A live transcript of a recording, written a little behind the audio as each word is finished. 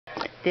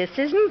This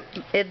is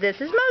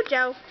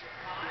Mojo.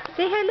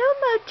 Say hello,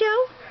 Mojo.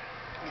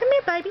 Come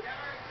here, baby.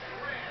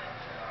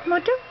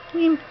 Mojo,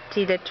 you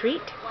see the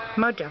treat?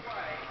 Mojo.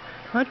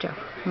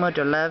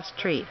 Mojo loves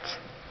treats.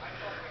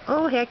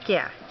 Oh, heck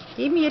yeah.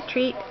 Give me a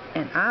treat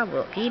and I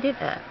will eat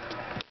it up.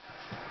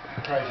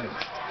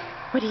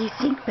 What do you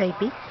think,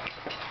 baby?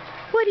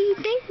 What do you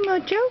think,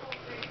 Mojo?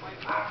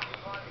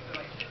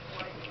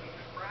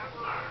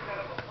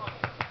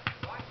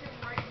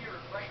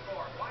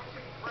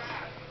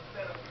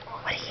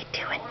 What are you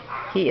doing?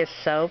 He is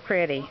so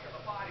pretty.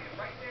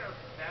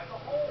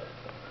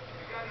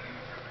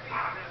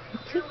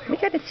 We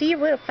got to see your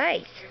little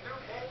face.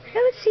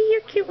 Let's see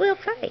your cute little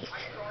face.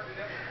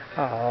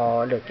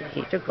 Oh, look,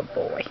 he's a good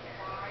boy.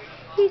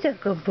 He's a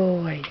good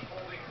boy.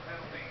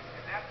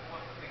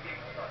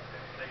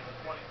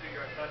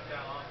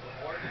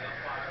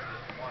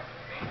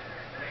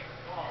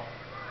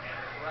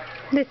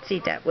 Let's see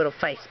that little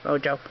face,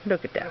 Mojo.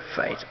 Look at that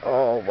face.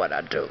 Oh, what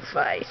a do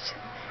face.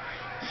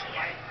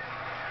 Yeah.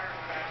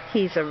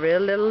 He's a real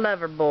little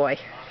lover boy.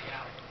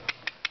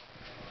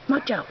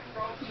 Mojo,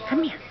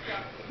 come here.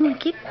 You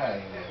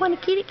want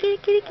to kitty? Kitty.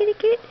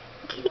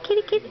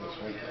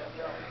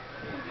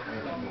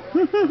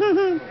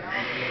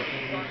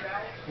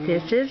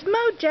 This is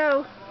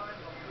Mojo.